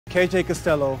KJ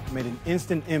Costello made an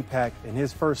instant impact in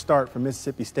his first start for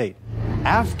Mississippi State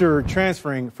after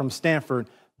transferring from Stanford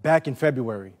back in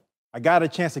February. I got a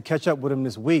chance to catch up with him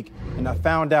this week, and I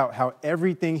found out how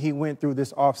everything he went through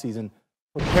this offseason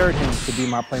prepared him to be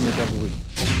my playmaker of the week.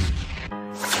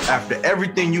 After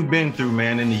everything you've been through,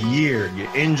 man, in the year,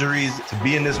 your injuries, to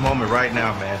be in this moment right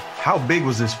now, man, how big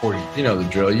was this for you? You know the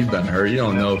drill. You've been hurt. You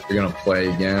don't know if you're going to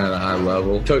play again at a high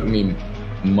level. It took me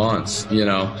months,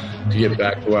 to get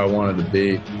back to where I wanted to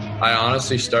be. I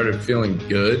honestly started feeling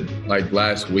good, like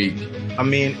last week. I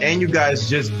mean, and you guys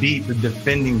just beat the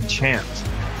defending champs.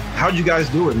 How'd you guys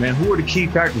do it, man? Who were the key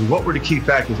factors? What were the key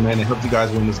factors, man, that helped you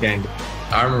guys win this game?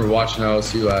 I remember watching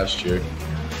LSU last year.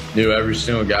 Knew every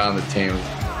single guy on the team.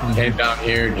 Came down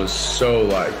here just so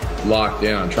locked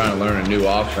in on trying to learn a new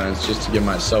offense just to give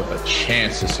myself a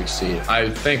chance to succeed.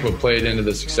 I think what played into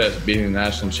the success of beating the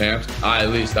national champs, at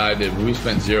least I did, we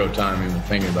spent zero time even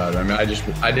thinking about it. I mean,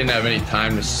 I didn't have any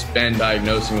time to spend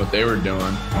diagnosing what they were doing.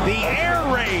 The air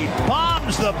raid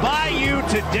bombs the Bayou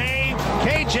today.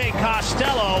 KJ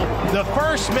Costello, the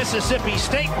first Mississippi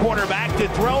State quarterback to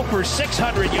throw for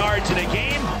 600 yards in a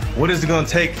game. What is it going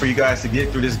to take for you guys to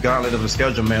get through this gauntlet of a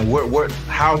schedule, man?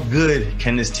 How good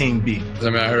can this team be? I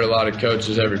mean, I heard a lot of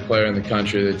coaches, every player in the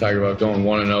country, they talk about going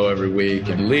 1-0 every week.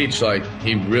 And Leach,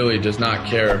 he really does not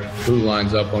care who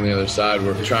lines up on the other side.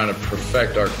 We're trying to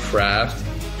perfect our craft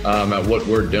at what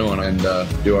we're doing and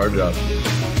do our job.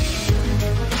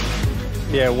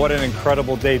 Yeah, what an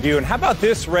incredible debut. And how about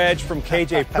this, Reg, from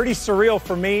KJ? Pretty surreal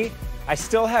for me. I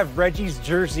still have Reggie's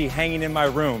jersey hanging in my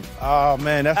room. Oh,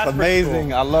 man, that's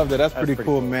amazing. Cool. I love that. That's pretty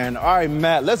cool, man. All right,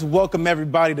 Matt, let's welcome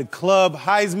everybody to Club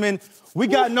Heisman. We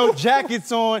got no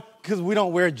jackets on because we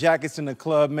don't wear jackets in the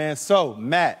club, man. So,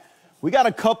 Matt, we got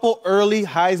a couple early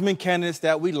Heisman candidates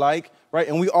that we like, right?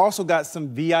 And we also got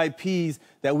some VIPs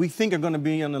that we think are going to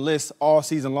be on the list all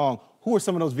season long. Who are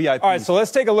some of those VIPs? All right, so let's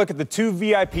take a look at the two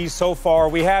VIPs so far.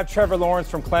 We have Trevor Lawrence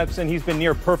from Clemson. He's been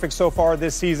near perfect so far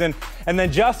this season. And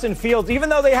then Justin Fields, even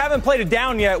though they haven't played it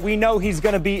down yet, we know he's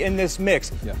going to be in this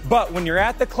mix. Yeah. But when you're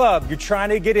at the club, you're trying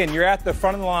to get in. You're at the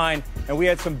front of the line. And we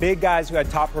had some big guys who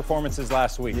had top performances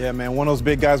last week. Yeah, man, one of those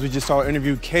big guys we just saw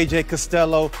interviewed, KJ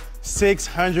Costello,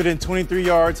 623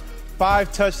 yards,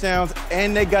 5 touchdowns,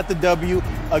 and they got the W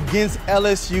against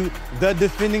LSU, the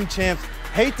defending champs.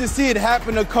 Hate to see it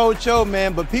happen to Coach O,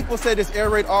 man, but people say this air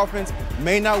raid offense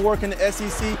may not work in the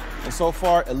SEC, and so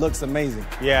far it looks amazing.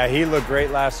 Yeah, he looked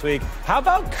great last week. How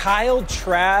about Kyle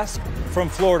Trask from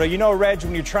Florida? You know, Reg,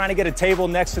 when you're trying to get a table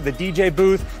next to the DJ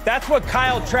booth, that's what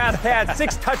Kyle Trask had.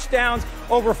 6 touchdowns,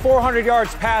 over 400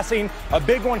 yards passing, a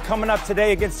big one coming up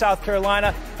today against South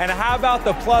Carolina. And how about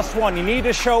the +1? You need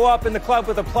to show up in the club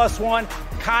with a +1.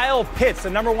 Kyle Pitts, the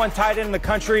 #1 tight end in the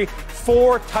country,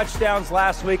 4 touchdowns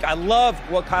last week. I love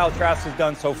what Kyle Trask has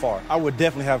done so far. I would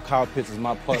definitely have Kyle Pitts as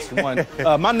my +1.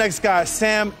 My next guy,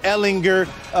 Sam Ehlinger.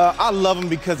 I love him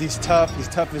because he's tough. He's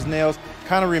tough as nails.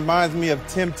 Kind of reminds me of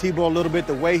Tim Tebow a little bit,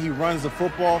 the way he runs the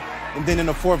football. And then in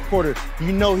the fourth quarter,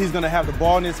 you know he's going to have the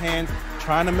ball in his hands,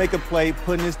 trying to make a play,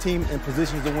 putting his team in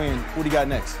positions to win. What do you got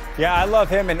next? Yeah, I love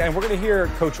him, and we're going to hear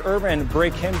Coach Urban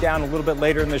break him down a little bit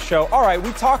later in the show. All right,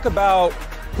 we talk about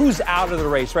who's out of the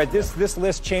race, right? This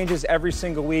list changes every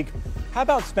single week. How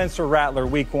about Spencer Rattler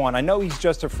week 1? I know he's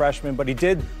just a freshman, but he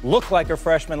did look like a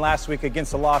freshman last week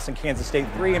against the loss in Kansas State,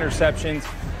 3 interceptions.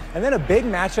 And then a big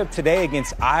matchup today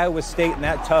against Iowa State and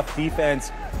that tough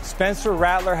defense. Spencer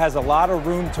Rattler has a lot of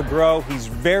room to grow. He's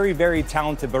very, very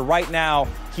talented, but right now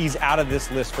he's out of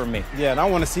this list for me. Yeah, and I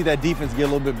want to see that defense get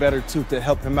a little bit better, too, to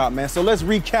help him out, man. So let's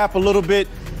recap a little bit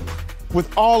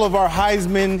with all of our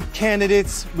Heisman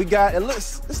candidates. We got,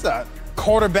 it's a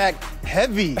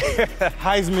quarterback-heavy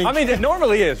Heisman. I mean, it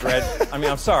normally is, Red. I mean,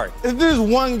 I'm sorry. If there's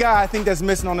one guy I think that's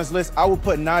missing on this list, I would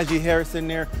put Najee Harris in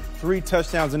there. 3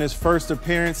 touchdowns in his first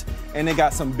appearance, and they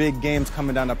got some big games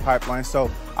coming down the pipeline. So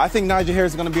I think Najee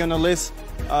Harris is going to be on the list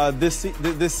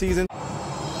this season.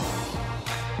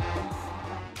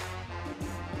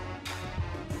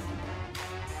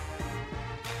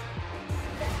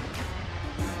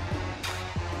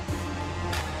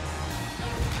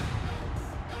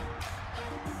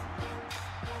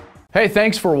 Hey,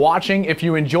 thanks for watching. If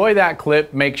you enjoy that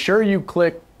clip, make sure you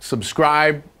click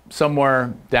subscribe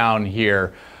somewhere down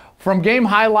here. From game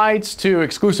highlights to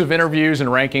exclusive interviews and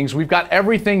rankings, we've got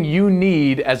everything you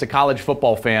need as a college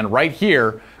football fan right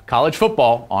here, College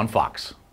Football on Fox.